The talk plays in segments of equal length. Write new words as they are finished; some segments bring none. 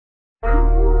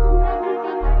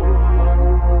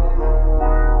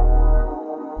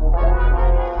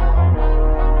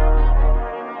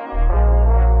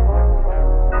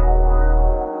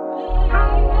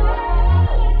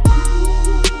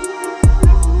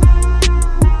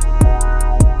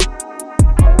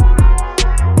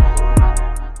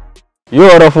You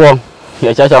are for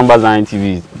your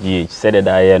Ziontv Gh said that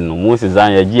I know most is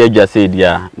I just said,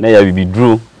 yeah, nay, be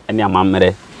drew any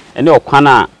amamere, and your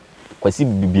corner quasi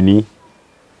bibini.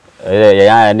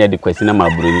 I need the question of my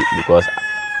brain because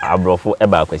I brought for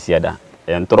about Quasiada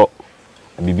and throw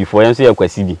before I say a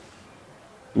Quasidi.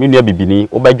 Minia bibini,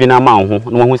 or by Jena Mount,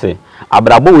 no one who say,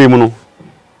 Abrabo women,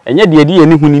 and yet the idea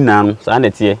any who nan,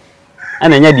 sanity,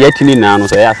 and yet the etini nan,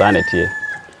 so I sanity.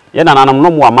 Yet I am no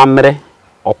more mamere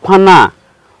or Quana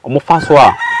or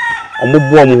Mofaswa or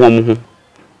Mobo.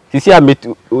 This year I met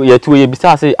yet 2 years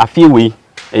besides a few weeks,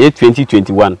 a year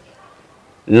 2021.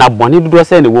 Now, Bonnie do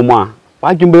send a woman.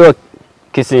 Why you be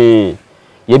kissing?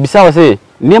 Ye bisa say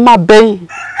near my bay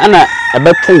and a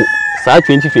bet 2 side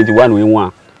 2021 we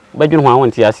want. But you know, I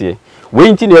want to say,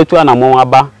 waiting there to an among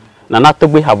abba, not to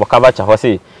we have a cover to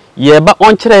say, ye but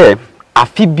on chair, a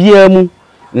fibium,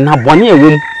 na bonny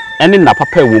womb, and in a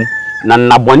paper womb,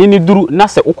 na bonny do not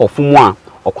say oko from one,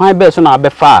 or quite best on our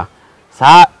bed far.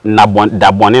 Sa na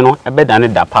da bonino, a bed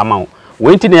and da palm.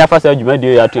 Waiting there for you may do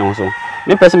your also.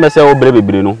 Me person myself brave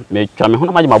Bruno, me come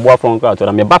home my boy from crowd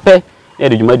to me bape, e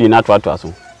do you not to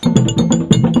aso.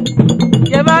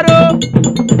 Yevaro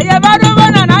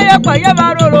banana yakwa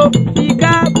yevaro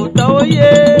ika buto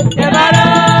ye. Yevaro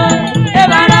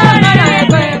nana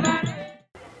yakwa.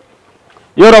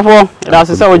 Yorofo,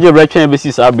 that's say we je brechen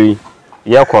besis abi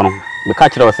ye kono. Me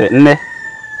catch us say nne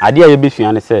ade aye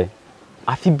besuan say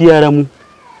afi biara mu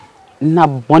na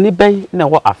boni ben na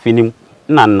wo afinim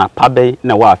na pa ben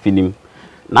na wo afinim.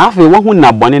 Na afi wo hu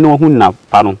na boni na wo hu na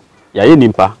pa no ya ye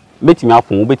nimpa betimi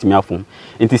afun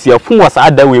enti se afun wo sa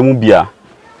da we mu bia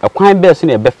ekwan be so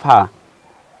na ebe fa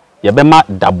ye be ma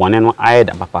da boni no aye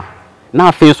da papa na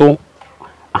afi so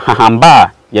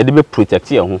ahamba ye de be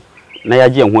protect ye ho na ya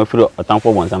je ho afiri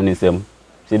otanfo bonsam ne nsem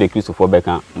se de Christopher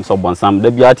beka mso bonsam da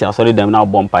bia ati asori dem na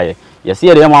bompaye ye se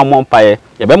ye de ma bompaye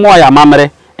ye be mo ya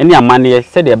mamre ene amane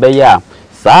se de be ya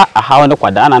sa ahawo ne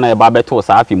kwada na ye ba beto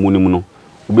sa afi mu ni mu no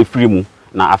ube free mu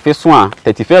na afeso a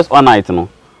 31st all night no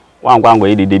wangwa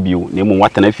ye de debut na mu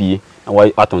watana fie na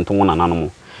watonton na nanu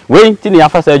we ti ne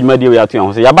afasa adwuma de we ato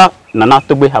ho se yaba na na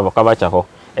to be have cover cha ho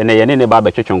ene ye ne ba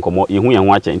be twetwe nkomo ehu ye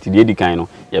ho acha nti de dikan no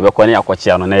ye be ko ne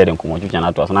akochia no na ye de nkomo twetwe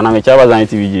na to so na na me cha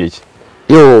Ziontv Gh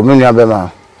yo me nua be ma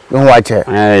ye ho ache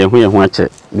ehu ye ho ache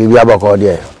bibi abako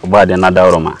de oba de na da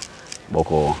oroma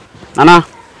boko nana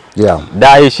yeah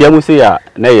da ye hia mu se ya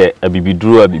na ye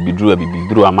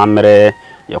abibiduru amamre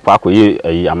ye kwa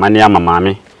akoyi amane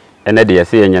amamame ene de ye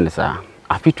se ye nye ne sa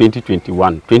afi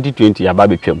 2020 ya ba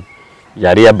betwam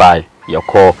yare ye bai ye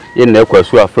ko ye na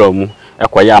ekwasu afra mu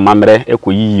ekoye amamre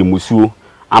ekoyi musuo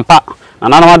ampa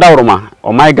nana na da oroma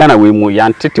o my Ghana we mu ya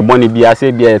ntete boni bia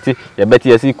se bia yeti ye beti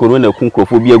ye si corona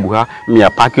kunkrofo bi agu ha me ya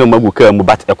pake o magu ka mu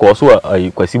but ekoso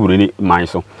kwasi buroni man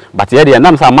so but ye de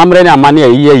nam sa amamre ne amane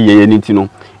ye ni ti no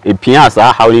epia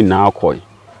sa hawli na akoy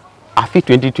afi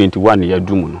 2021 ya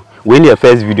dumu no when your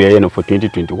first video here no for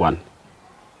 2021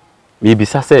 maybe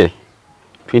say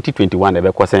 2021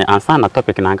 ebe ko say ansa na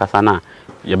topic na nkasa na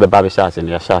ye be ba be shase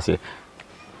na ya shase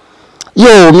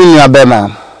yo me nua be ma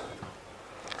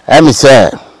emi say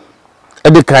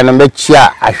edi kan na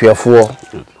mechia ahwefo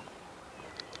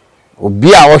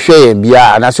obi a wo hwe ye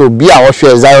bia na so obi a wo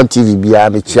hwe Ziontv bia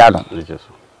mechia no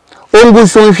ongu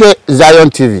so hwe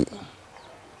Ziontv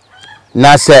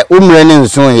na se umre ne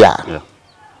nson ya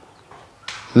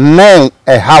men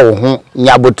ha wo ho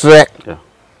nyabotre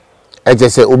eje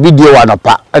se obidie wa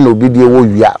nopa na obidie wo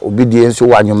wia obidie nso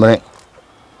wa nwumre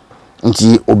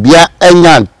nti obia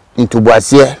enya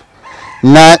ntubuase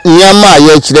na nyama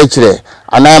ye kirekire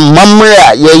ana mamre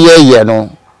a ye no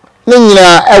ne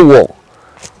nyina ewo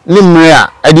ne mre a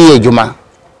ade ye djuma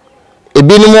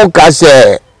ebinim ka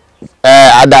se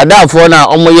adadafo na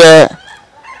omoye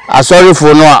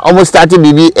asorifo no a omo start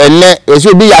bibi enne yeso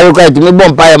obi yare kwa etimi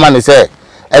bompa ye ma ne se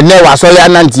enne wa so ya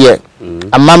nantie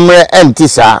amamre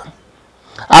entisa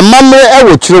amamre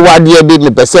ewo kirewade bi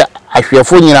me pese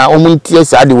ahwefo nyina omuntie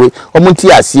saade we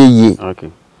omuntie asie yie okay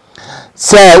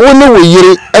se woni wo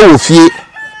yire ewo fie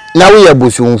na wo ye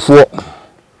bosunfo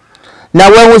na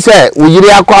wo se wo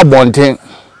yire akọ abonten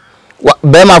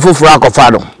be ma foforo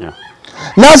akọfa do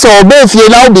na so obe fie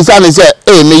na obisa ne se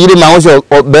me yire ma wo so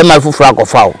be ma foforo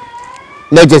akọfa o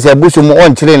na je se busum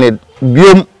on kire ne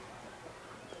biom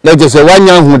na je se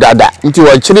wanya hu dada nti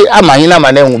wo kire amanyi na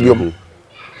ma na hu biom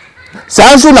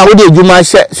sanso na wo de adwuma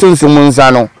hye sunsum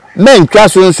nsa no mentwa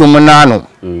sunsum na no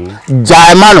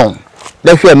jaima no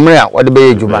da hwe mre a wo de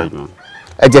be adwuma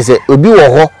je se obi wo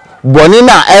ho boni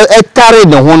na etare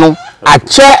ne ho no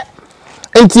ache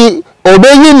nti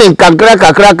obeyi ne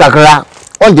kakra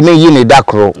on de me yi ne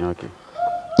dakro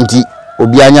nti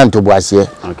obi anya ntoboase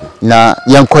na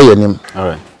yenko yenim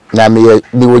na me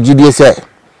wogidie se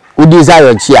udi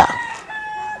Ziontv a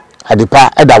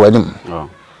adepa eda wanim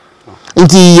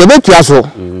nti yebetua so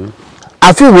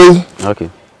afi we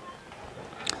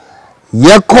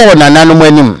yeko nananom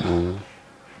anim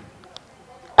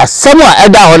asem a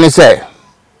eda ho ne se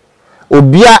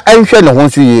obia anhwe ne ho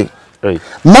so ye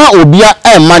ma obia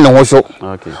emma ne ho so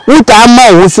wuta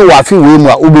ma ho so wa afi we mu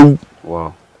a obewu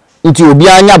nti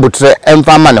obia anya botre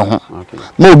emfa ma ne ho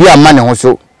ma obia ma ne ho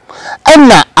so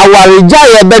enna awareja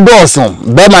ye bedoso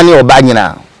be ma ne oba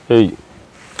nyina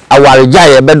awareja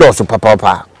ye bedoso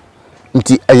papa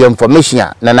nti information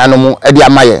na nananom e di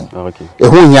amaye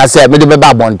ehu hia se me de be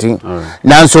ba bonten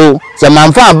nanso se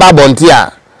manfa ba bonten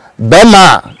a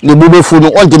bema ne bubefu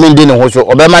no ontimi ndi ne ho so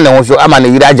obema ne ho so ama ne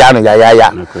yira ja no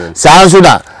ya sanso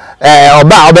na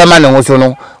obema ne ho so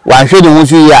no wanhwe ne ho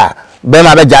so ya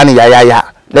bema be ja ne ya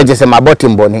let just say my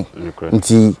bottom boni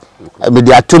nti be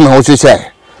di ato me ho so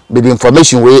say be the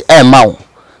information we mawo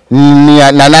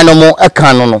na nananom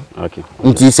eka no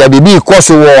nti se bibi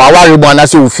ikoso wo aware bo na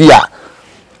se ofi a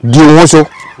di ho so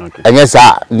enye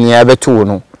sa ni abeto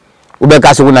no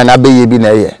ubeka se wo na be ye bi na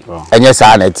ye enye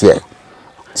sa na tie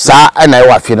sa ana e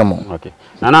wa fi no mo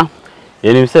nana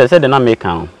yenim se de na make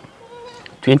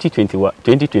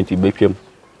 2020 betwem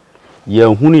ye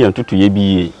hunu ye ntutu ye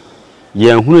bi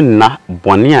ye hunu na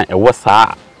bone a e wo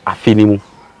sa afeni mu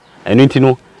enu nti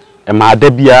no e ma da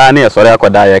bia na ye sore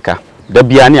akoda ye ka da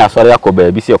bia na asore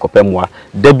akoba bi se ekopemwa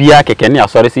da bia keke na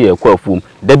asore se ye kwa afum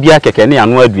da bia keke na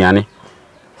anu aduane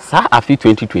sa afi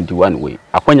 2021 we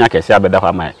akonya kese abeda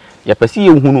fa mai ye pese ye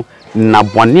hunu na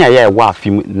bone a ye wa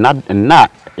afim na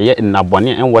ye na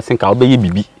bone en wo senka obeyi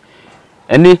bibi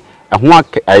ene ehun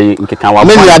nkeka wa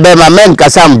me ya be ma men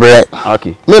kasambre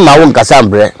me ma won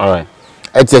kasambre alright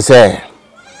ete se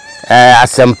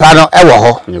asempa no e wo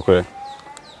ho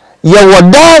ye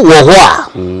woda wo ho a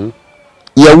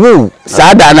ye wu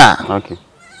sada na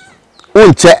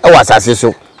unche e wasase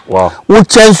so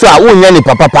uche so a unya ni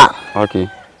papa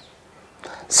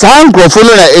san krofo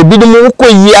no na ebidumu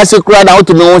ukoyi asekura na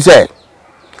otimi wo se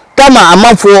kama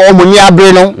amafo omuni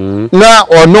abre no na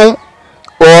ono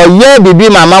oye bibi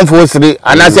mamamfo siri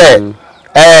anase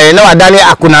na wadane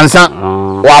akunansa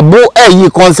wabo eyi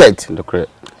concert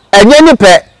enye ni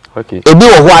pe ebi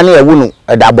wo ho ane ewunu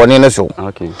edabone ne so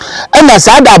na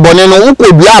sa dabone no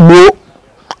ukobi abro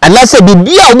anase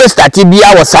bibi a obe start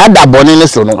bia wo sa dabone ne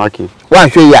so no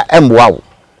wanhwe ya emboa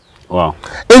wo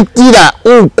entira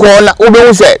unko na obe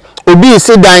hu se obi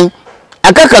sidan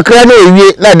akakakra na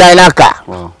ewie na dan na aka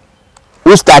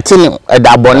we starting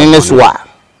edabone ne so a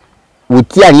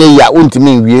wuti anye ya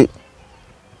untimi wie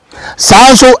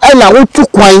sanso ena wutu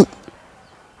kwan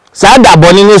sa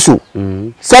dabone ne so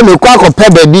se me kwa ko pe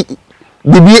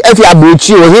bibi afi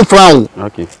abrochi o he frown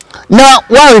na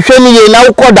wanhwe ni ye na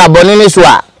ukọ dabone ne so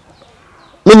a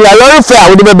me ni alori fe a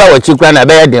wo de beba wa chikra na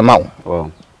be ye de ma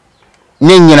wo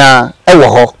ni nyina e wo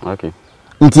ho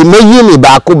nti meyi ni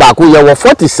baako ye wo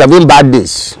 47 bad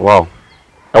days e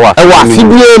wa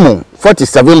fibie mu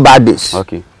 47 bad days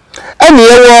eni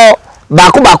ye wo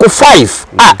baako 5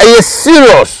 e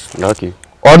serious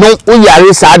ono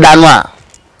uyare sada no a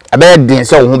abe din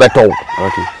se wo ho beto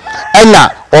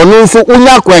ena ono nso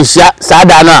unya kwanhia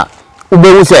sada no a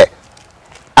ubewu se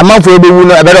amanfo ebewu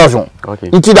no ebe doso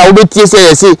nti da obetie se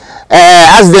yesi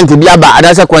accident bi aba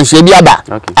adase kwanhia bi aba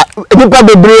ebipa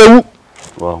bebrewu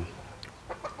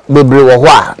bebre wo ho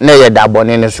a na ye da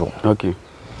bone ne so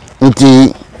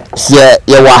nti se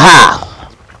ye wa ha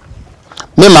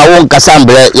me ma won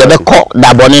kasambre ye be ko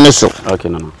da bone ne so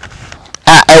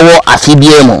ewo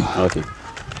afibie mu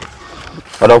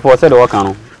but of course the work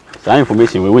no that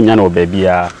information we nya na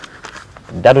obabia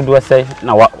dadodo say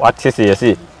na what say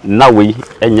yes na we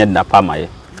enye na pamaye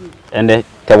and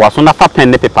te waso na fa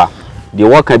pen ne paper the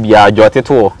work bia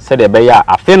joteto say the be ya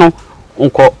afe no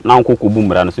nko na nko kubu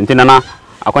mra no so ntina na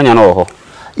akwanya na ho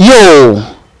yo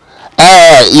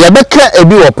ye be ka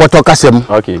ebi wo poto kasem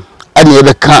ene ye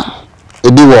be ka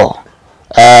ebi wo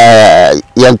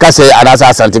yen kase arasa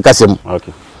asante kasem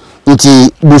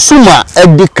nti busuma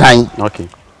edikan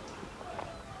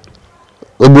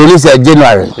Obroni say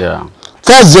January. Yeah.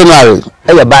 1st January,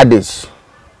 your bad days.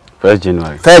 1st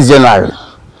January. 1st January.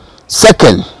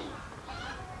 2nd,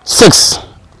 6th,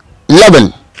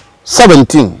 11,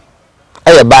 17.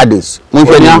 Your bad days.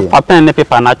 When papa and the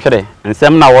paper na chere, and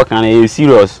some na work and you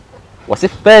serious. Was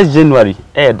it 1st January?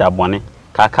 Da bone.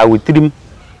 Kaka with trim.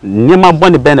 Nyema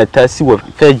bone beneta si wo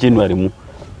 1st January mu.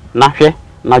 Na hwe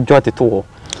na jot to.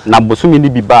 Na bosumi ni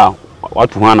biba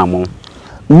watu hana mo.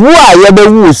 Wa ye be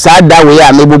wu sada we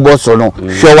ya mebubo so no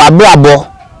hwe wa brabo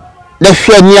the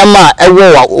share niama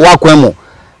ewo wa kwemu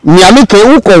niame ke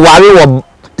wo ko ware wo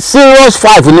serious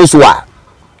 5 ni so a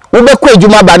wo be ko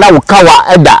adwuma ba na wo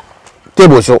kawa eda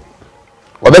table so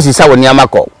obesisa wo niama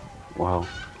ko wow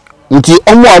nti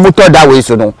omo amuto da we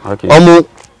so no omo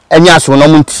enya so no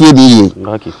muntie bi ye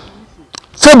okay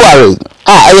February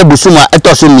aye busuma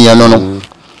etoso mieno no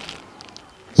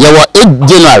ye wo 8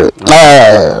 January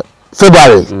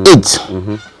February 8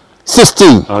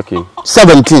 16 okay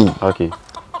 17 okay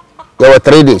there were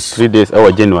 3 days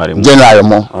January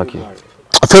mo okay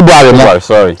February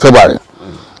sorry February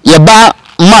ye ba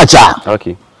March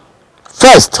okay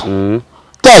 1st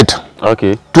 3rd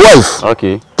okay 12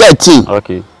 okay 13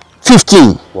 okay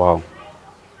 15 wow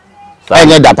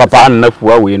enye da papa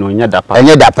nafuwa we no nya da papa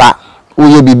enye da pa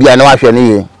uye bibia na wahwe ne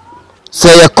ye se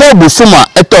ye ko busuma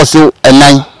etoso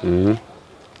enan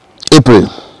April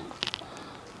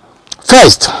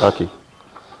 1st okay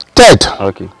 3rd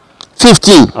okay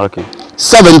 15 okay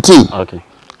 17 okay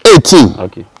 18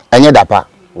 okay enye da pa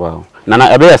wow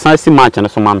nana ebe san si March na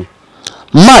so mami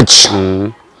March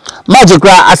March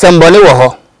kra assembly wo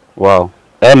ho wow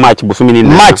March busumi ni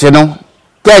March no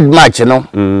 3rd March no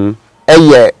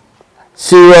eye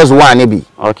serious one bi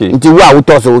okay nti wo a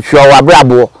wuto so hwe wa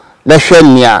brabo na hwe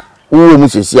nia wo mu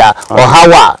sesia o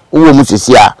hawa wo mu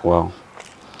sesia wow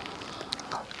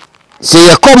say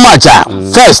ye come March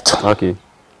 1st okay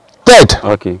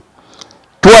 3rd okay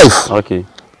 12 okay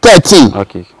 13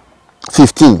 okay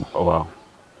 15 oh, wow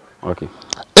okay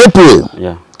April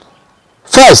yeah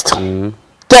 1st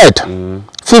 3rd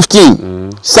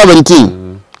 15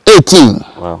 17 18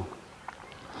 wow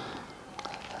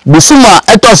busuma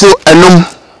etoso enum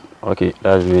okay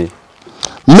that's me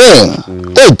May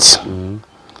 8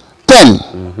 10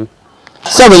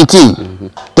 17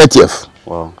 30th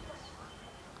wow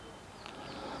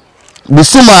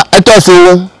busuma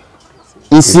etoso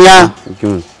insia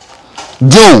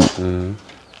June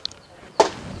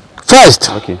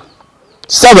 1st okay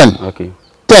 7 okay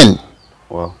 10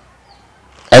 wow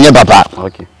enye papa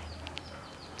okay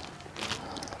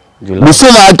July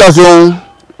busuma etoso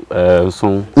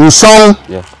son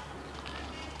yeah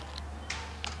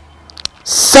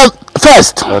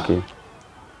 1st okay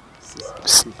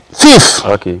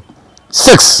 5th okay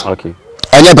 6 okay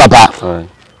enye papa all right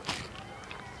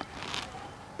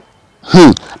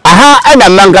aha ena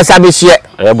mangasa be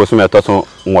hye busuma etoso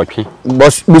nwotwe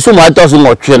busuma etoso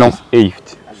nwotwe no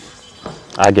 8th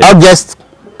August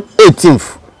 18th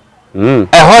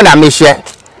ho na me hye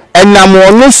enam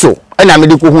onu so ena me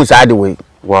de ko hu saade we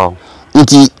wow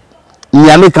nti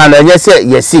nyame kan enye se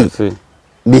yesi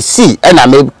be si ena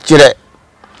me kire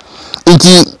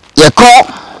nti ye ko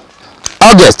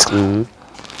August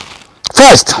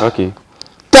 1st okay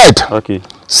 3rd okay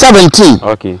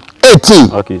 17 okay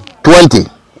 18 okay 20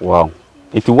 wow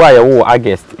iti wa ya wo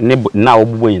August ne na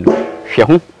obubo yin hwe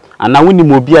ho ana woni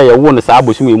mo bia ya wo no sa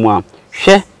abosu mu a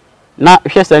hwe na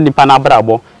hwe sa nipa na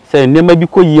brabo se nema bi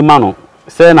ko yie ma no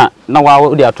se na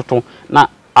wa de atoto na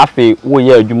afi wo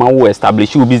ye adwuma wo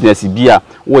establish wo business bia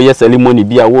wo ye ceremony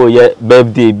bia wo ye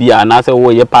birthday bia na se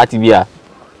wo ye party bia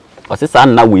o se sa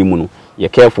na we mu no ye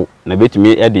careful na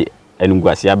betumi e de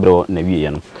enguase abrɛ na wie ye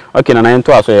no okay na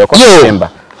nto aso ye ko September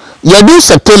ye do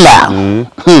September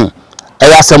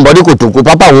eya somebody kotoku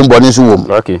papa wo mboni so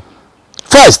wo okay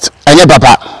 1st enye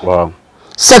papa wow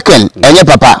 2nd enye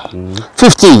papa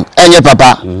 15 enye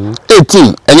papa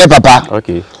 18 enye papa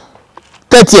okay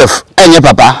 30th enye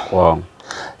papa wow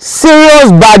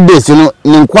serious bad days no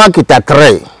ninkwa kita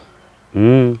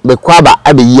 3 be kwaba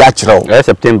abe yi a kire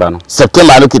September no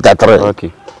September no kita 3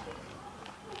 okay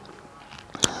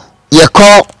ye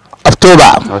ko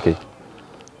October okay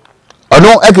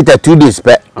ono ekita 2 days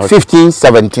pe 15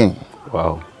 17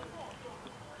 wow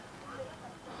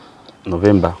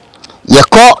November ye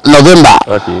ko November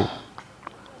okay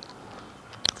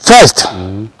 1st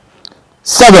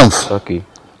 7th okay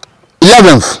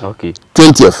 11th okay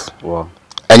 20th wow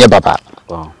enye papa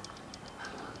wow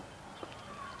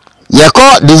ye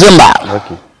ko December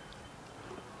okay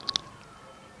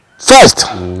 1st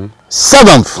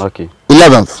 7th okay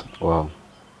 11th wow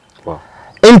wow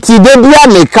enti de bia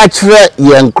me ka kire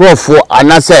ye nkrofo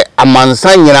anase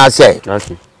amansan nyina se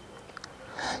okay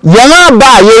yana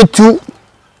ba yetu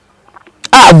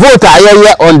a vote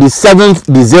ayeye on the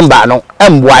 7th December no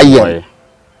emboa ye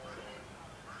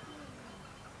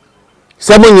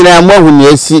 7 nyina mo hu ne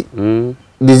esi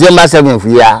December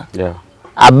 7th ya yeah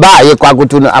aba ye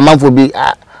kwakutu no amanfo bi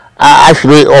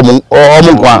ahwere omun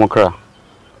kwa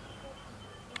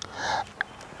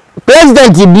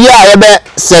president bia ye be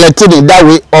selected that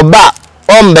way oba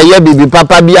ombe ye bibi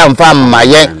papa bia mfa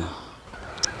maye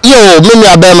yo mini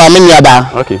aba ma mini aba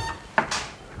okay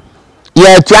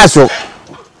Yeah, Chaso.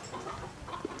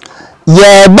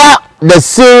 Yeah, but the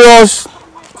serious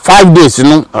 5 days, you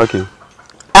know. Okay.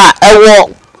 I walk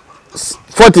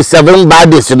 47 bad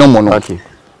days, you know. Okay.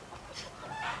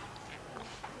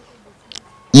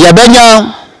 Yeah,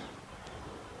 Benya.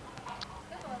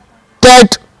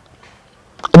 Third,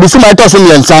 Busuma Tosum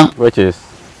Yansan. Which is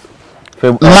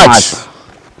March.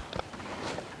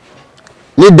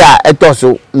 Nida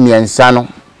etoso miensano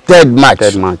 3rd March.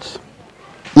 3rd March.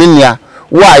 Minya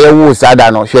wa ye wo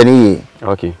sada no hwe ni ye.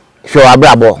 Okay. Hwe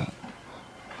abrabo.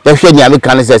 Ye hwe nya me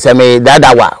kan se me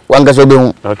dada wa wanga so be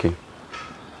hu. Okay.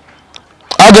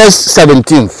 August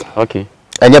 17th. Okay.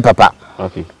 Enye papa.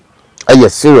 Okay. Aye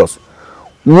serious.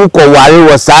 Wu ko ware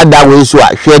wo sada we so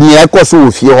a hwe ni e ko so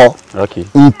wo fie ho. Okay.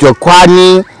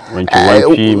 Ntokwani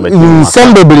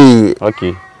Sembebri.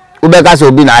 Okay. Ubeka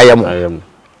so bi na ayem.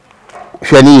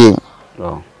 Hwani.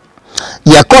 Wow.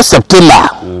 Ye ko September.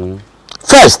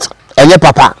 First, enye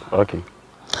papa. Okay.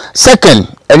 Second,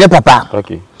 enye papa.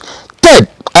 Okay. Third,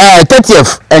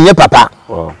 30th, enye papa.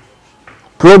 Wow.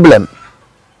 Problem.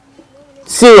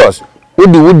 Serious.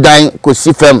 Udi would dine ko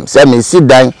si fem, se me si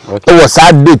dine. Okay. O was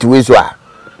sad date we so a.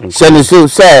 Se no so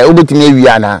say obetimi wi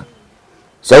ana.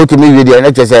 Se obetimi wi de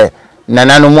na che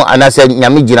nanano mu anase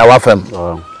nyame gina wafam.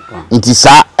 Wow. Nti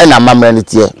sa na mamre ne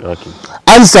tie. Okay.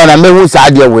 Ansa na mehu sa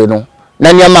de we no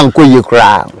na nyama nko ye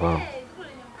kra. Wow.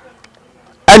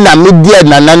 Ana me die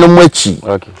nanano mu achi.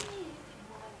 Okay.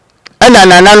 Ana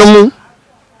nanano mu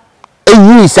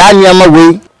eyi sa nyama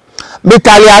we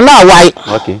betalia na awai.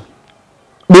 Okay.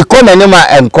 Biko na nema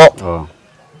enko. Oh.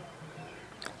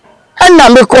 Ana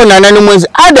me ko nanano mu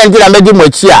adanti na meji mu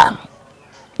achi a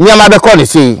nyama be ko ne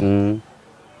sei.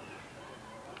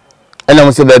 Ena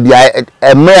mo se ba bia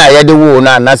emme a ye de wo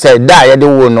na na se da ye de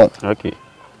wo no. Okay.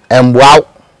 Emboaw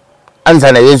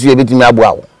ansa na Yesu ye bitimi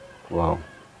aboaw. Wow.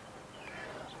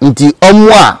 Nti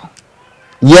omo a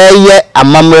ye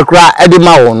amamre kra ede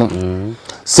ma wo no.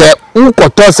 Se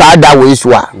ukoto sa da wo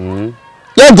Yesu a.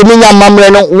 Ye gimi nya amamre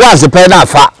no was pe na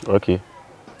afa. Okay.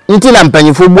 Nti na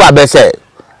mpanyifo bu abese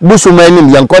busuma anim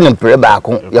ye nko ne mpre ba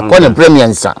ko ye ko ne premier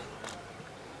nsa.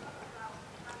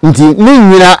 Nti ni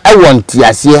nyina e won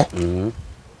tiase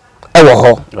e wo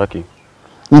ho. Okay.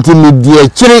 Nti me die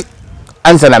kiri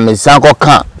ansa na me san ko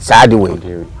kan sa de we.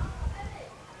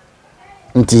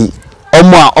 Nti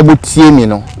omo a obutie mi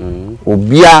no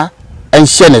obia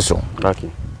enhye ne so. Okay.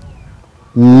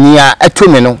 Nia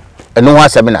etumi no eno ho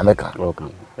asebe na meka.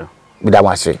 Welcome. Yeah.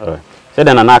 Wase. Say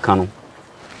the nana aka no.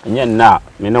 Enye na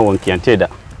me no won kiante da.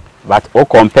 But o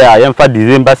compare yemfa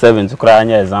December 7th kura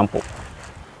anya example.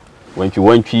 When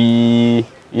you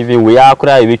even we are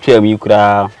kura we twa mi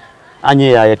kura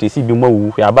anye ya yete si bi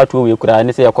mawu ya bato we kura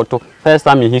ne say yakoto first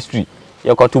time in history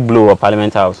yakoto blow of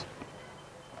Parliament House.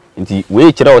 Nti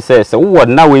we kire o say wo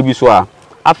na we bi so a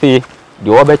afi de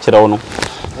wo be kire wo no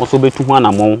wo so betu ho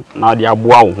anamon na de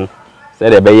aboa wo ho say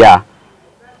de be ya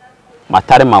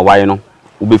matare ma waye no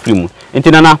wo be firi mu.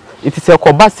 Nti nana it is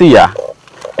koba se ya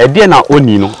e de na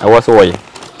oni no e wo so wo ye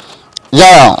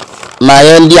ya ma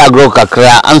yendi agro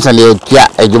kakra ansa le tia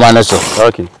ejuma no so.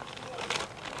 Okay.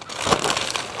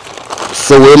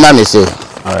 So we ma me say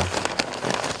All right.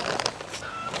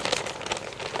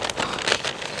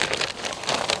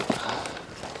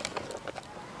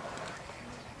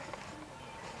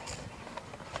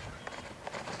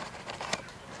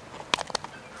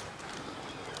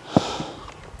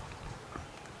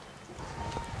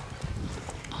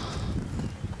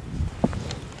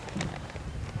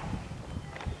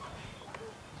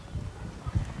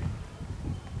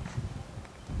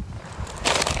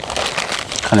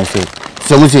 Can I say?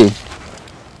 So we say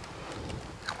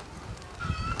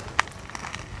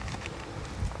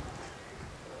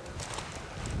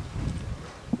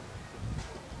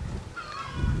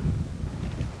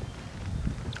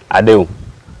Adeu.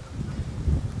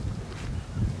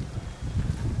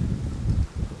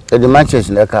 the matches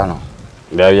na ka no.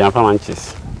 There you are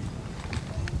matches.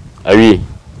 Awi.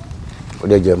 O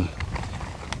de jam.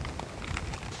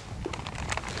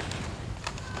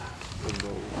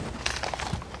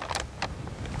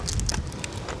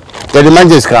 The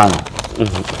matches ka no.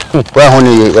 Wa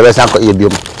honi ye be san ko ye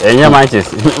biom. Enye matches.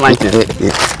 Matches.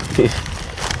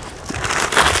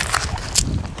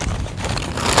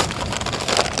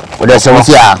 O de so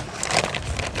si a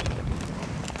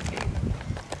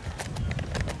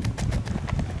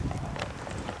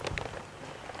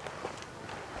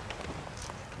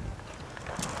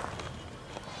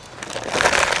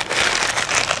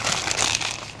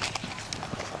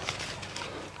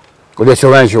o de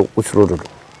so ran show usuro do.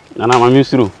 Nana mami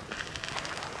usuru.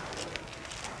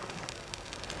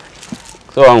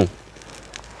 So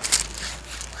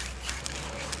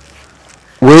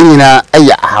nyina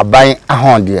eya ahaban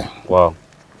ahonde wow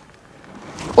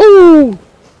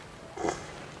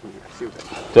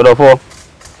todofo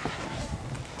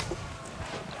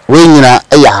we nyina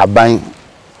eya ahaban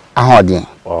ahonde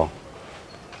wow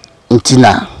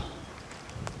ntina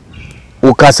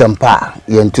ukasempa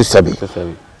yentu sabi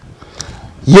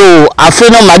yo afi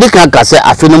no madika kase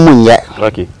afi no munye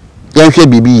okay yenhwe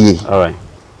bibi ye all right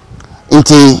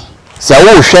nti se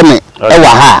wo hwe me ewa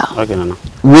ha okay nana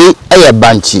we eye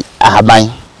banchi ahaban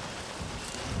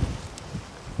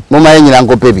mo ma nyina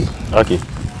nkope bi okay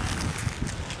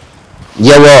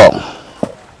yewo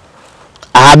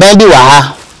ahaban bi wa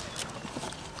ha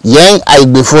yen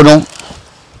aigbefo no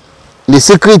the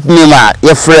secret name a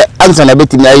ye frɛ ansa na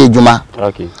betimi aye djuma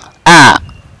okay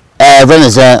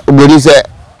Venise oboni se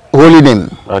holy name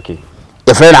okay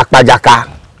ye frɛ na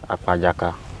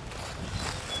akpajaka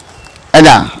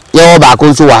ena ye wo ba ko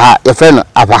nso wa ha ye frɛ no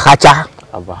abahacha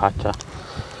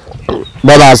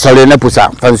baba sɔre na pusa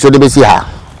fanso de besi ha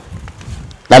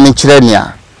na me kyerɛ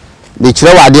nia de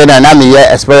kyerɛ wa de na me ye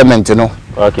experiment no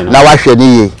okay na wa hwɛ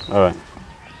ni ye all right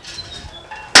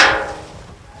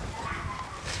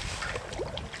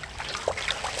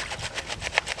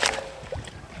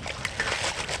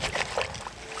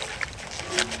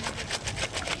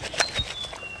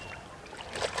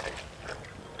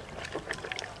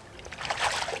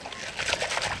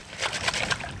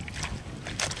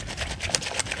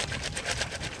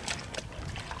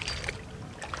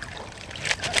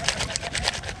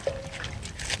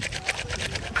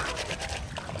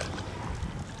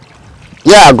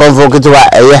ya gonfo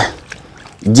kitwa eye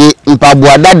ji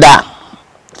mpabua dada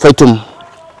fetum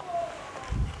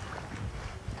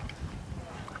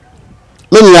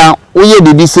menya uye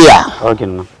bibi se ya okay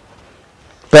no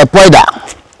pepoida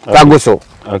pagoso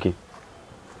okay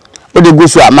odi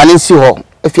guso amane si ho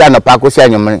efia no pa ko si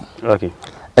anyomre okay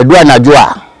edu anajo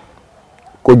a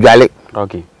ko dwale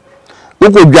okay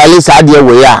uko dwale sa de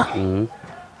we ya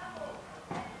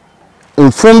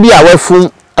mfum bi a wafum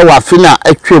ewa fina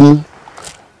atwam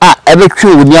ebe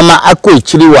twi onyama akọ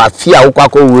ichiri wa afia ukwa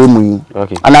ko wure mu yi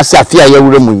okay anase afia ya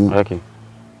wure mu yi okay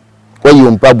wayi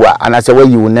mpabua anase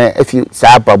wayi wona afi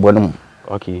saa pabua no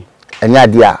okay enya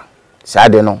de a saa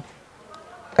de no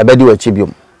ebe di wachi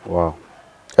biom wow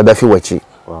ebe fi wachi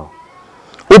wow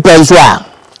upenso a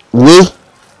we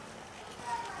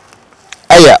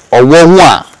aya owo hu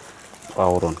a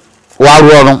wa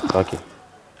ro okay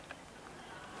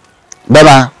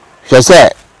baba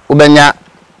hwese ubenya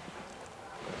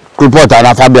report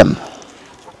ana fabem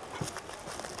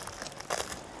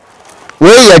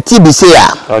we ya tbc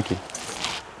ya okay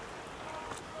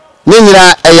ni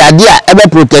nyina eyade a ebe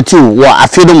protect you wo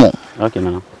afidomo okay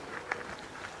nana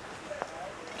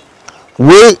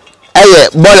we eye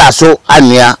bola so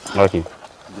ania okay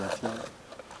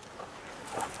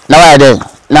na wa de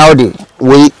na odi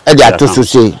we e de atoso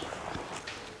se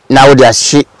na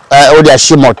odi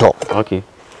ashi moto okay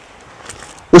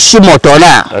o shi moto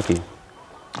na okay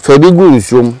fe bi gu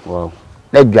nsuom wow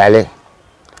na dwale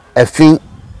afin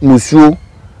musuo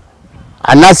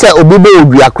anase obibe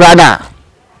odua na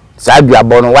sa dua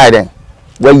bo no wa de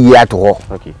wa yi ato ho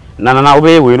okay na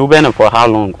obe we no be for how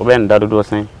long obe nda do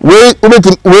sen we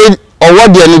owo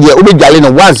de no de obe dwale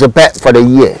no once per for the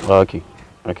year okay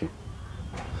okay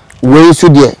we so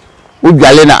de o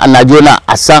dwale na anajo na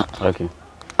asa okay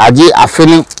aje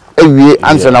afini ewie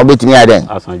anso na obetimi aden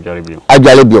asan dwale biom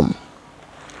adwale biom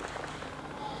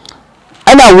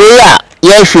ana we a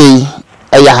ye hwe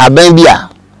eya haban bi a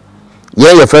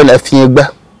ye friend afie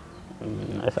gba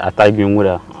atai bi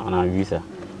nwura na visa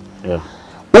yeah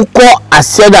uko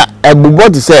aseda ebubo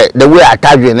to say the way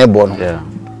atadwe ne bo no yeah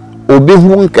obi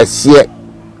hu nkase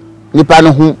nipa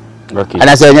no hu okay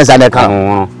ana say nya sa de ka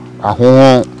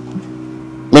aho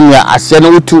menya ase no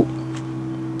utu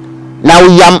na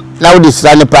uyam na udi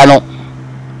sa nipa no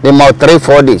the more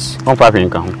 3-4 days on fa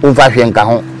hwen ka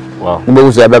ho wow ube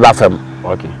uso ebe ba fam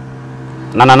okay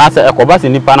na say ekoba se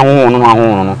nipa no ho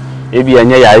no ebi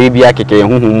anya ya ebi akeke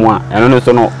huhu mu a eno no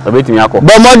so no obetimi akọ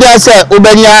bo model say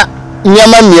ubenya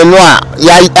nyama mienu a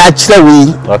ya akire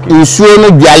wi nsuo no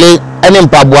dwale ene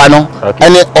mpaboa no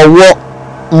ene owo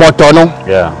moto no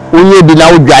yeah unye bi na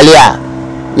odwale a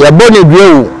ye bo ne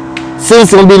dwewu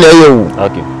sunsun bi na yewu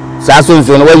okay sa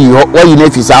sunsun no wayi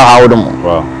na fi sa ha wo mo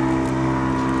wow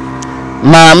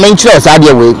ma menchire sa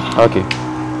de we okay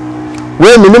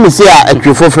we minimum say a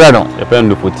atwefo frɛ no e pen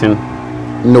no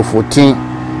 14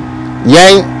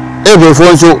 yen ebefo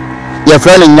nso ye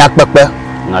frɛ no nya pepe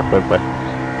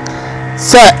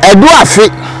se edu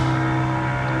afi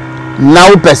na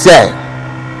wo pese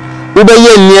wo be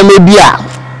ye niam bi a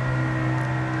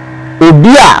obi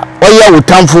a oye wo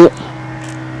tamfo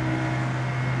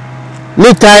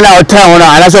ni tan na o tan wono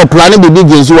ana so plan bibi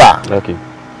gensu a okay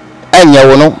enye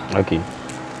wono okay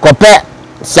kope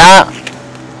sa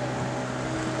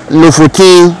le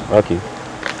foti okay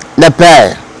le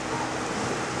père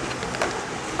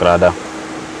krada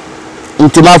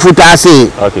ntuma futa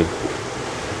ase okay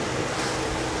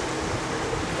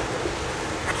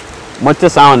mote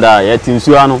sound a ya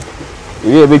tinsu ano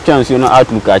iwe be twansu no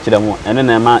outlook a kire mo ene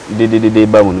na ma de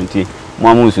ba mu nti mo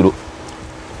amusuro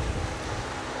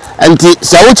anti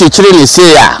sa wo chichire ne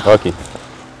se ya okay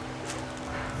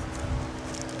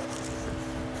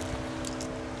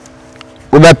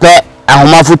ubepe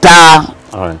ahoma futa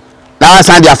alright na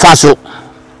san dia faso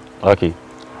okay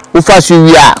ufaso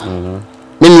wi a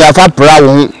ni ya fa pra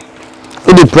wo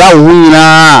u di pra wo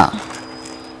nyina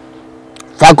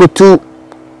fakotu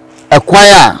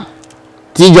ekwan a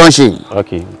T junction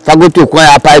okay fagotu kwan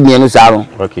ya pa mienu saro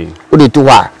okay o de tu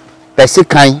wa pesi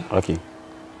kan okay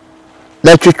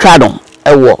le twitwa don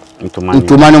ewo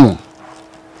ntuma no mu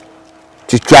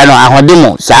twitwa no ahode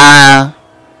mu saa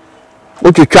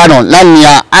o twitwa no na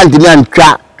nia antimi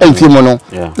antwa emfi mu no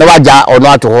na waja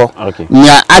ono ato ho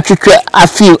nia atwitwa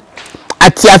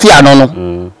afi ano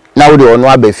no na wo de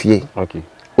ono abafie okay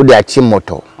o de achi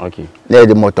moto okay na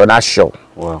de moto na show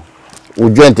wow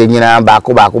ujointe nyina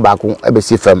baako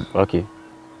ebesi fam okay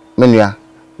menua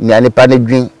nia nipa ne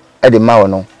dwin e de ma wo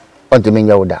no ontimi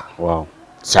nya wo da wow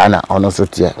sana ono so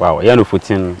tie wow ya no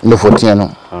 14 no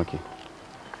okay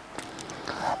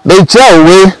be tell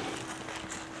we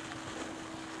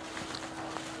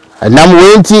anam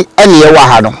we nti ene ye wa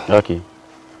ha no okay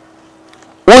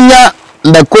unya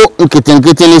mbeko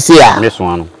nkitenkete ni se a meso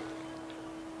ano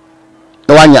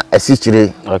na wanya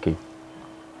asichire okay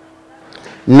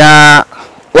na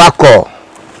wako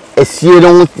esie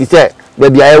no ti se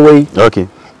baby ayewe okay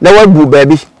na wabu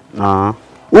baby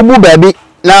ubu baby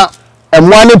na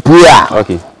emwa ne pu a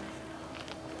okay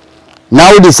na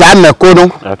wo di sa meko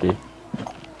no okay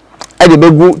e de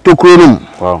begu tokuro num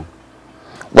wow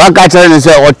waka tare ni se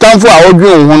otanfo a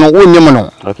odwen ho no wonnim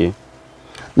no okay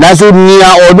na so ni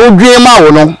a ododwen ma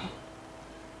wo no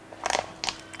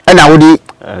e na wo di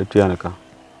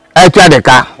atwa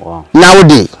deka wow na wo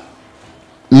di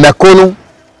meko no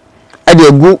e de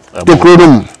egu tokuro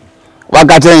num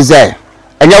waka tare ni se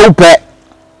enya wo pe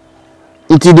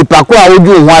nti di pako a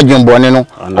odwen ho adwenbone no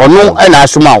ono e na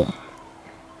asoma wo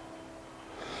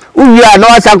uwi a na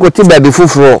wasakoti baby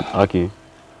fufuro okay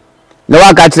na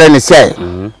waka tire ni se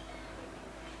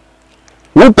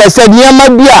wo pese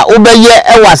niam bia wo beye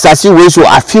e wasase we so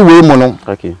afi we mu no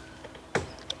okay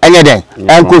enye den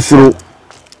enko suro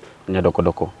nya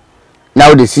doko na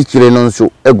wo de sikire no nso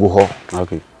egu ho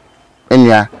okay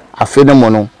enua afi ne mu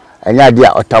no enya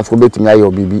dia otamfo betimi aye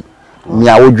obibi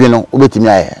nia wodwe no wo betimi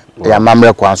aye ya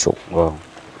mamre kwan so wow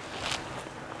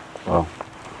wow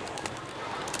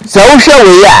so wo hwe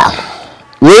we ya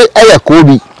we eye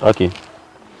kobi okay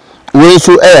we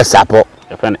so eye sapo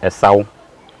e fen esawo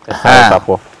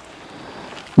sapo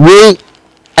we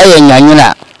eye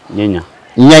nyanyina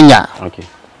nyanya okay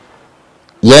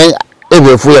ye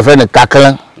ebefu ye fen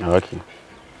kaklan okay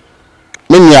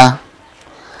menya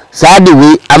saadi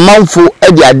we amanfo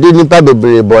e di ade nipa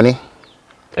bebre boni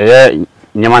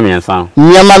nyama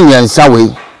miensa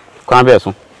we kwa be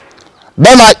so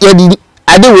bema ye di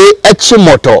ade we echi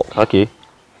moto okay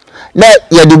na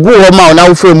ye di gu ho ma na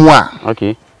wo fremu a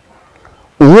okay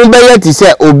wo be ye ti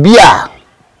se obi a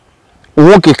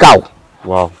wo kikaw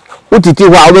wow utiti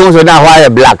ho a wo so na ho aye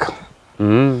black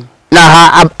na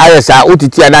ha aye sa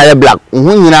utiti na aye black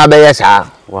wo nyina be ye sa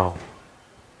wow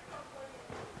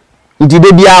nti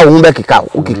de bia wo be kikaw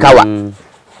ukikawa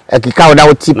ekikaw na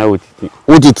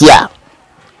utiti a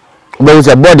be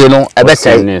se body no e be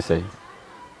sei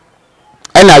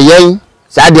ena yen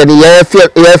saade ni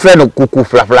ye fe no kuku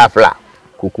fla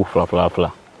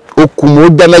okumo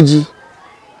damaji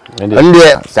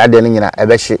ende saade ni nyina e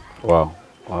be hye wow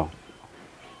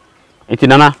iti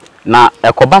nana na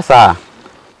ekobasa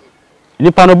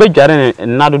nipa no bedware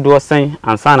na dodo sen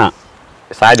ansana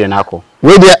saade na akọ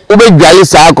we de ubedwale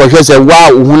sa akọ hwe se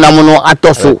wa uhunam no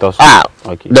atoso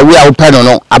the way I pen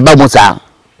no abamu sa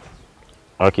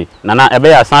okay nana ebe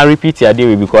ya san repeat ade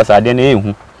we because ade na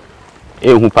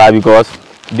ehu pa because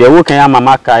the wo kan ya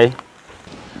mama kai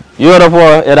you know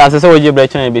for it as say we je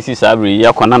brechan be si sabri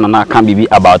ya kona na kan bibi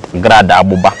about grada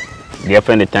abuba the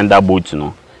friend tender boat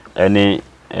no ene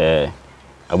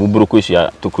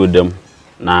abuburukosia tokrodam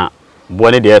na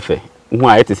bo ne de efe hu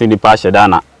a yete se ni pa hyeda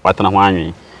na watana ho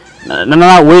anwen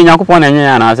na we Nyankopon na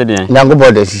enyen na ase de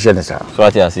Nyankopon de hihye ne sa so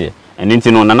ati ase eni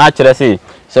nti no na kire se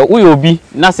uyi obi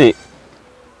na se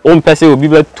o mpese obi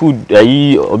betu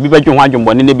ayi obi bedwe ho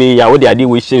adwonbone ne be ya wo de ade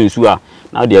we hye nsu a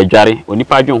na de adware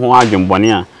onipa adwen ho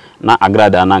adwenbone a na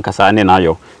agrada na nkasa ne na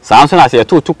ayo saa nso na se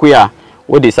to ya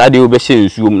wo de saa de wo be hye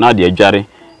nsuom na de adware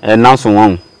nanso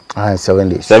won 7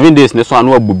 days 7 days ne so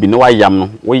anu abubi ne wayam no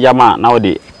wo yam a na wo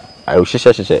de ayo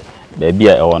hye ba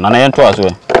bia e wo na yen to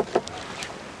aso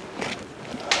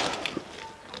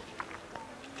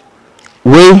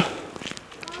we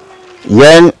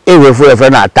yen ewefo efe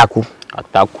na ataku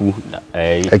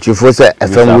achifo se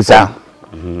efe musa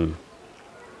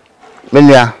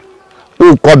menia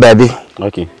u ko baby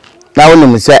okay na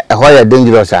wonu se e hoye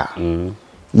dangerous a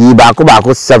yi ba ko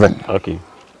 7 okay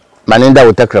maninda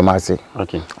wotakremase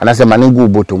okay anase maningu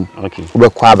botom okay ube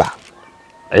kwaba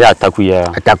ya ataku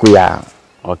ya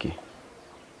okay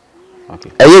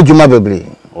okay eye juma bebre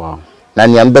wow na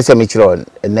niam bese me kiro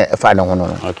ne fa ne ho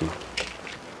no okay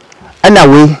ana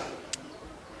we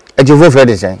achifo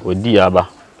Fred sen odi aba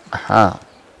aha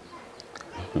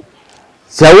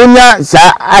Sawunya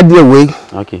sa adie we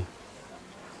okay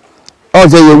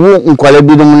oze yewu nkwale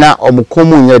bidum na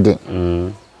omukomu nyede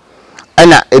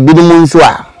ana ebidum nso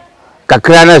a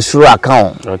kakra na suru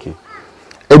account okay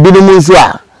ebidum nso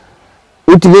a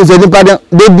utimi se nipa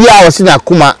de bia wo se na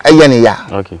kuma eye ne ya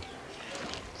okay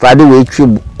fade we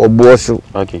twi obo so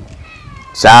okay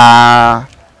sa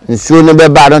nsuo ne be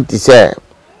ba don ti se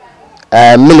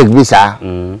milk bi sa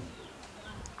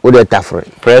o de tafre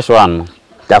fresh one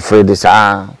tafre de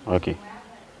sa okay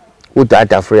uta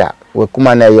tafre a we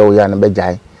kuma na ye o ya na be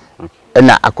jai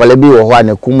na akwale bi wo ho a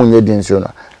na kumu nye din so no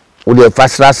o de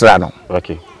fasrasra no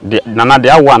okay nana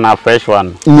de awa na fresh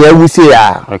one nye wusi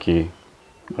ya okay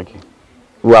okay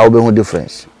wa obe hu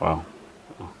difference wow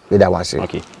be that one say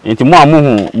okay enti mo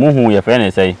amuhu ye fe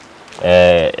na say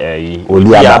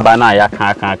odi aba na ya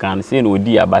kan say no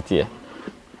odi aba te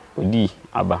odi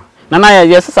aba nana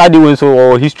ye sesa de won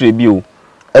so history bi o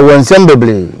e won sem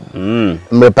beble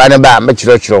me pa ne ba me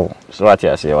chiro so ati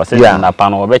ase o say na pa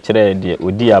no obe kire de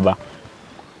odi aba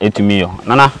etumi yo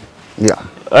nana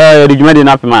yeah de juma de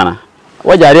na pema na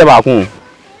wo jare ba ku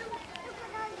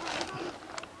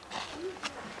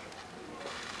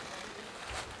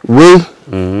we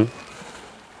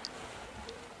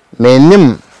me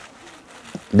nim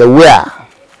the way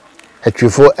a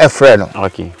trifo efre no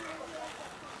okay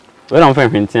we don't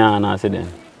find anything na say then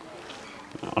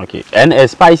okay and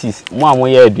spices mo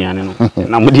amoye aduane no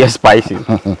na mo de spices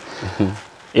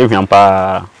evian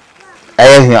pa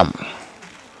evian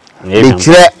de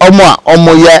kire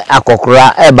omo ye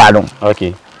akokora eba no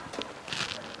okay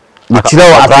de kire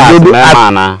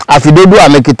afidodu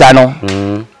amekita no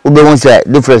ube won say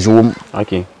difference wom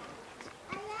okay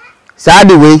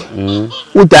saadi we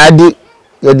utaadi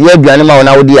ye de aduane ma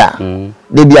wona wodi a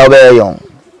de bia obe yon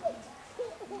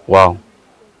wow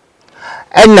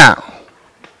ena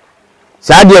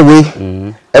saadi we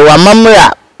e wa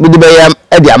mamra bidi be yam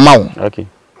e de amawo okay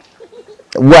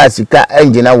wa sika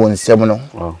engina won sem no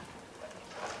wow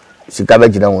sika be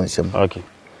gina won sem okay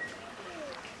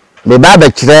me ba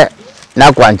be kire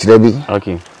na kwankire bi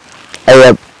okay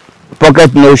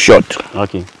pocket no shot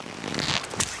okay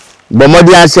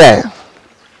bomodi ase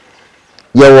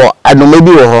ye wo anome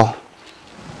bi wo ho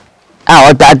a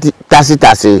o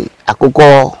tasi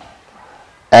akoko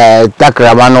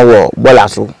takrama no wo bola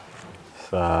so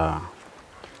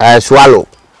swallow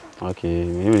okay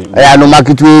anoma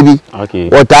kitwe bi okay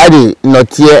o tadi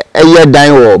notie eye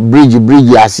dan wo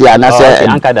bridge ase anase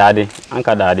anka dade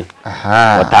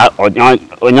aha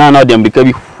onya na dem bika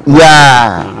bi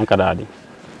ya anka dade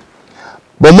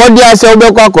bomodi ase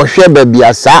obekwa kohwe baby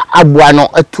asa aboa no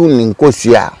atu ni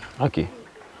nkosua okay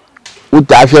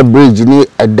uta ahwe bridge ni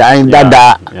edan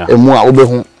dada emu a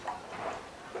obehu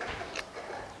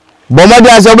bomodi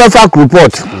ase obefa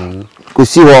report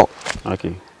kosi ho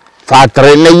okay fa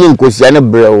tre na yin nkosua ne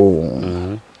brew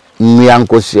nua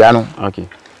nkosua no okay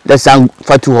the sang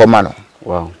fatu ho ma no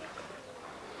wow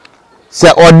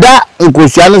se oda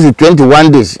nkosua no 21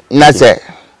 days na se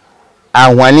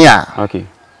ahwani a okay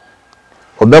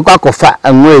obekwa kofa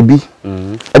anwa ebi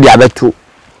e de abeto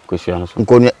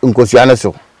nkosua no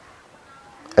so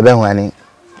ebe hwani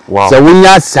wow se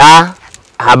wunya sa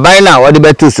haban na wode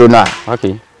beto so na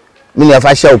okay mini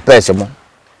afa show pese mo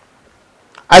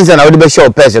anza na wode be show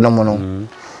pese no mo no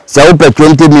se wo pe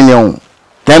 20 million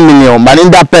 10 million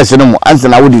maninda pese no mo anza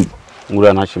na wode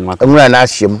ngura na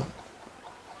hyem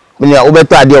mini a wo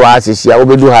beto ade wa asisi a wo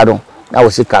bedu ha no na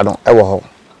wo sika no e wo ho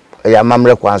e ya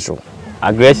mamre kwan so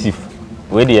aggressive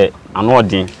we dey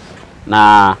anodin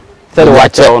na tell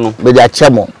wache no be dia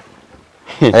chemo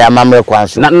ya mamre kwan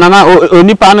so na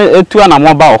onipa no etu na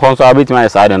mo ba ho so abetima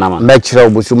side na ma me kire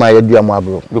obusuma ye dua mo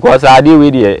abro because ade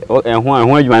we dey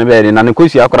ehun adwuma ne be dey na ne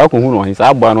kosi akora ko hu no hin sa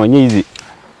agba no onye easy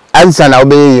answer na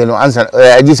obey no answer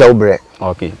agisa obre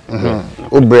okay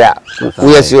obre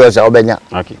we serious obenya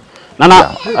okay nana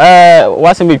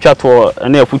wase me twa to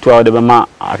na afutu a de be ma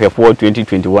ahwefo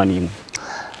 2021 yi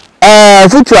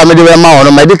futu a me de be ma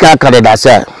wono medical canada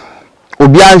say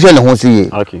obi anhwe ne ho so ye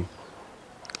okay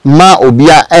ma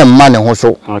obia emma ne ho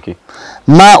so okay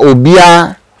ma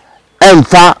obia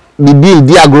emfa bibi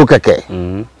di agro keke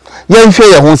yenhwe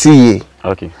ye ho so ye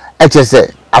okay eche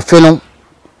se afe no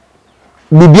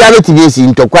bibia beti si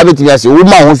ntokwa beti asi wo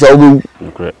ma ho so wo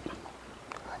correct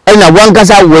ena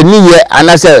wankasa wani ye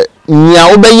anase nya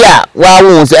obeya wa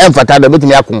wo so emfata do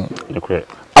beti akon correct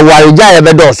awareja ye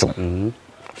bedoso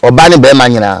oba ne be ma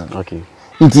nyina okay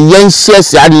nti yenhye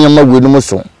se ade nyama wenu mu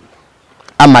so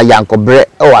ama yankobre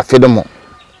e wa fe do mo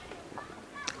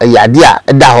yade a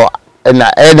eda ho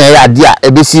na yade a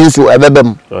ebesi nso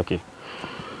ebebem okay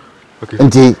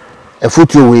nti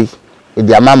efutu we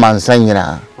idi amama nsan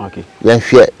nyina okay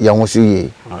yenhwe yenwoso ye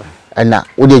na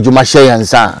wode adwuma hye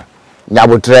yensa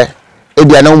nyabotre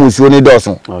edia na musuo ni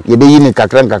doso ye beyi ni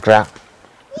kakra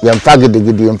yemfa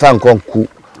gidigidi yemfa nkonku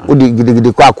wode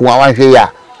gidigidi kwa ko anhwe ya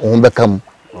wo bekam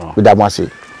widamase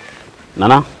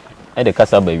nana e de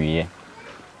kasa ba wiye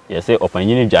ye se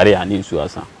opanyini dware a ni nsu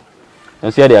asa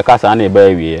nso ye de kasa na e ba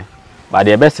wiye ba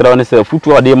de be sere ne se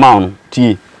futu ode ma on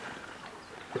ti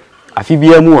afi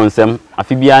bia mu wonsem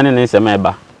afi bia ne nsem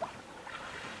eba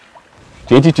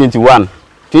 2021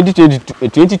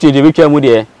 2020 betwa mu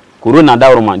de corona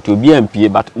dawroma to bia mpie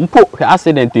but mpo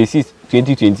accident 6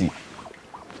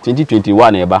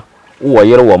 2021 eba wo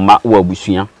yere wo ma wo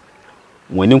abusua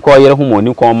woni ko yere ho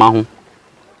woni ko ma ho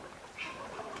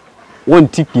won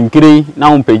ti pinkire na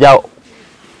won peja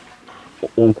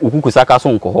okuku saka so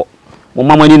nko ho mo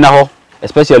mamani na ho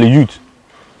especially youth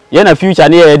ye na future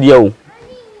ne ye de o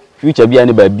future bia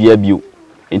ne ba bia bio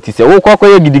enti se wo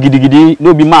kokoye gidigidi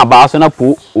no bi ma ba so na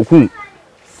po okun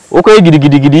okoye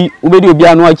gidigidi ubedi obi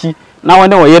anu achi na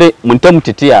wone wo yere muntam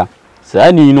tete a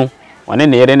saa ni no wone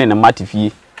ne yere ne na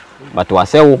matifie but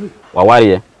wasewo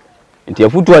waware enti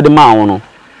afutu ade ma wo no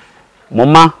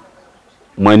moma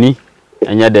mani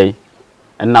enya dai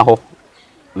enna ho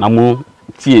na mu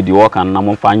tie di wo kan na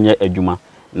mo fa nye adwuma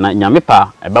na nyame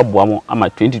pa ebeboa mo ama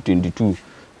 2022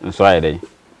 nso aye dai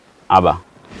aba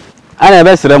ana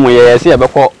ebe sere mo ye se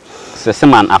ebekọ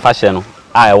seseman afahye no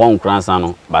a won kransa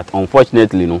no but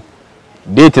unfortunately no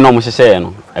date no mo hyehye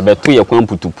no ebeto ye kwan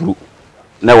putupuru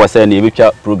na wo se na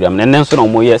ebetwa program na nso no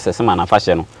mo ye seseman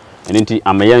afahye no enti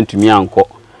amaya ntumi anko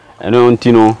eno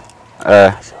nti no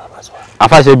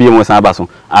afahye bi mo san abaso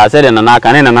a se de na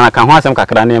aka ne na ka ho asem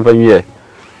kakra ne mfa nwie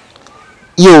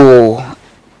yo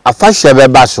afahye be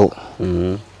baso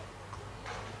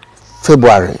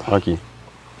February okay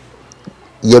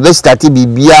ye be start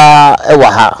bibia e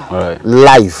wa ha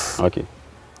live okay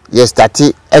ye start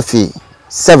efi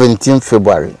 17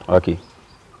 February okay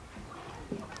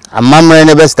amamre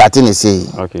ne be start ni say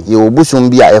okay ye obusum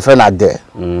bia e fe na de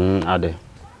ade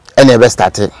ene be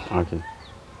start okay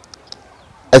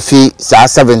efi sa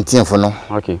 17th no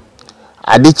okay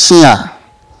adichi a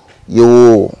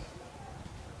yo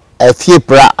efi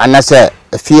pra anase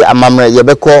efi amamre ye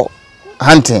be ko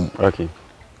hunting okay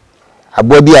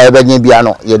abo bia ye benye bia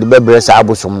no ye de bebre sa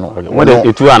abosom no what the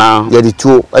etu ana ye de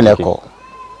tuo ene ko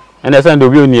ene san do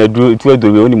bi oni adu tu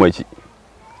adu bi oni machi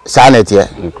sa na tie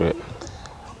okay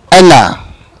ena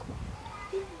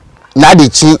na de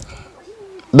chi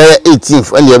be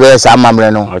 18th ene ye be sa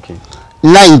amamre no okay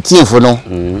 19th no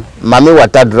mami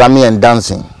water drumming and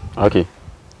dancing okay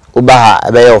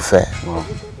ubaha be ye ofe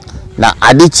na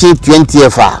adichi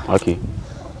 20th a okay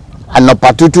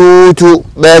anopa tututu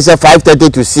be se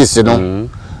 5:30 to 6 no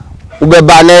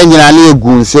ubeba na nyina na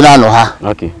egu nso na no ha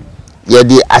okay ye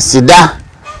di asida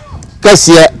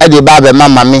kese e de ba be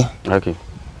mama mi okay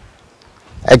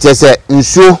e che se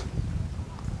nso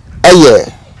eye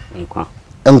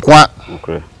nkwa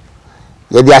okay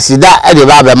ye di asida e de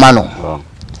ba be ma no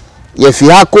ye fi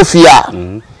ha kofi a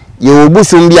ye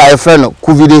obusum bia ye fre no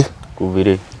kuvide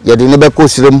ye de ne be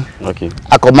kosirem okay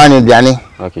akomani duane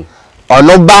okay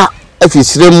ono ba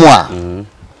afisiremu a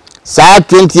saa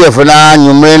 20th na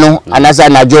nyumre no anasa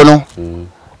najo no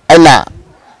ena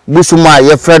busuma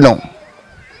ye fre no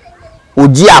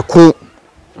oji ako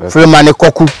frema ne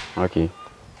koku okay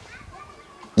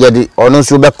ye di ono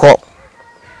so beko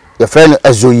ye fre no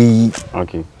ezoyi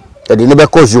okay ye di ne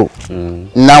beko zo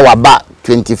na waba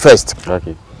 21st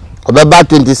okay obeba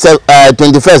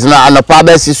 21st na anopa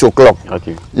be 6 o'clock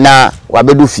okay na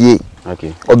wabedu fie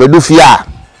okay obedu fie a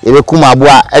ebe kuma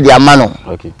aboa e di amano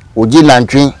okay oji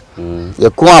nantwi ye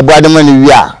kuma aboa de mani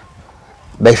wi a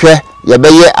behwe ye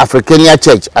beye Africania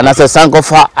Church anase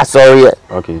sankofa asori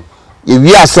okay ye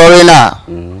wi asori na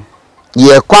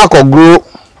ye kwa akogro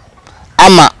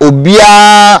ama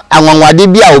obia anwanwade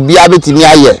bia obia betimi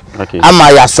aye ama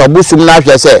ya sobusum na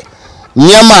hwe se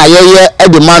niema ayeye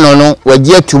edema no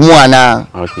wagie atumu ana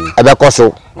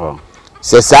ebekoso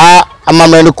se sa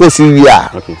amamre no kosu wi a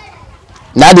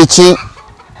na de chi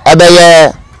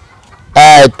ebeye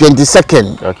 22nd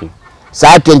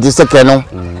sa 22nd no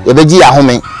ebeji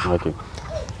ahome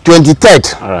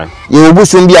 23rd ye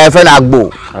obusum bia efe na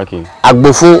agbo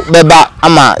agbofu beba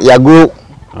ama ya grow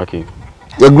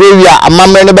the gravia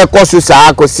amamre no bekoso sa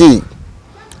akosi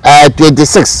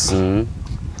 26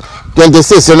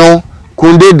 26 no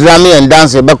kunde drumming and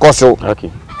dance bekoso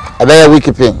abaya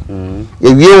wikipin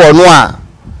ye wie wono a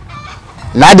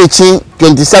na de chi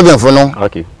 27 fo no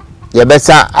ye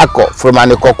besa akọ from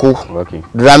anekoku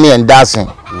drumming and dancing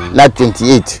na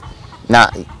 28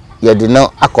 na ye de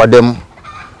no akodem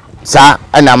sa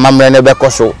ana amamre no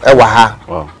bekoso e wa ha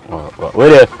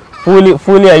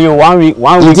fully are you 1 week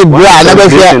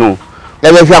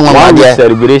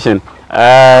celebration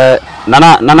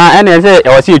nana ene say e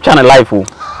was you channel life o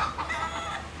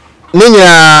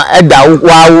ninya eda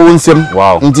wa nsem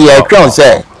nti e twon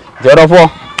say jorofo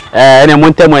ene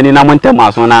montem ani na montem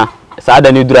aso na saa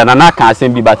da ni dura nana ka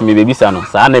asem bi bat me bebisa no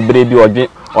saa na bere bi odwe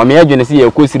o me adwene se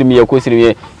ye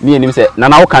kosirim mi enim se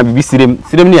nana wo kan bibi sirem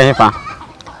ni ehefa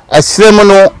asirem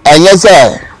no enye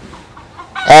say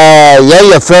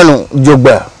ye friend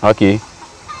jogba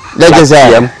like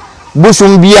say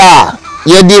busum bia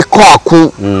ye di ko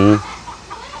aku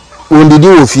ondidi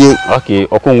ofie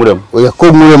okonwurem o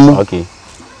konwurem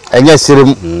enye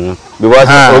sirem because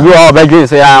obi o bedwe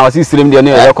say o si sirem de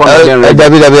ne ye ko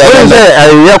David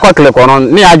ye ko kle ko no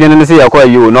ne adwene ne say ye ko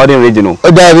you northern region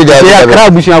o David ye kra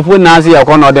busuafo na say ye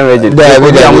ko northern region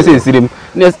David am say sirem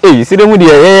ne sirem de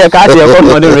ye ka say ye ko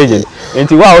northern region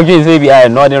enti wa o dwen say bi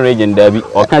northern region da bi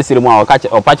o kan sirem a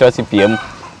o pa cho CPM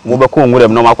mo be ko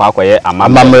nwurem no makwa akoye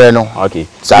amamre no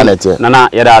sanete nana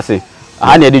ye da say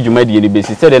aha ne de dwuma die ni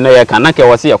besi se de no ye kan na ke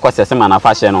wo se ye ko sese ma na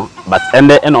fashion no but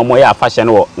ende e no mo ye fashion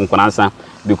wo nkunansa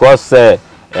because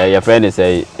your friend is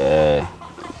a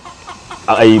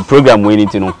program we need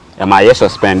to know e ma ye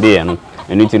suspend there no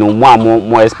e need to know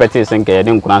more expected say nke ye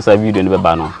de nkunansa video ni be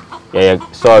ba no ye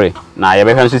sorry na ye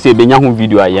be hwan so se be nya ho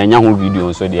video a ye nya ho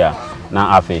video so dia na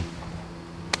afi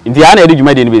ndi ana de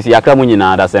dwuma die ni besi yakra mu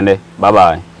nyina da sende bye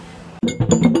bye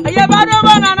ye baro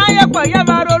bana na ye kwa ye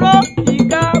baro lo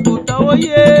ika buto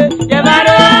ye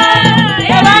baro na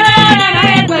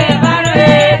ye kwa ye baro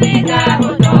ika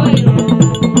buto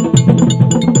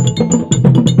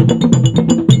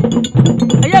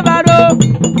ye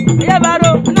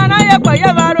baro na na ye kwa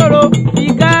ye baro lo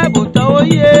ika buto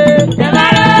ye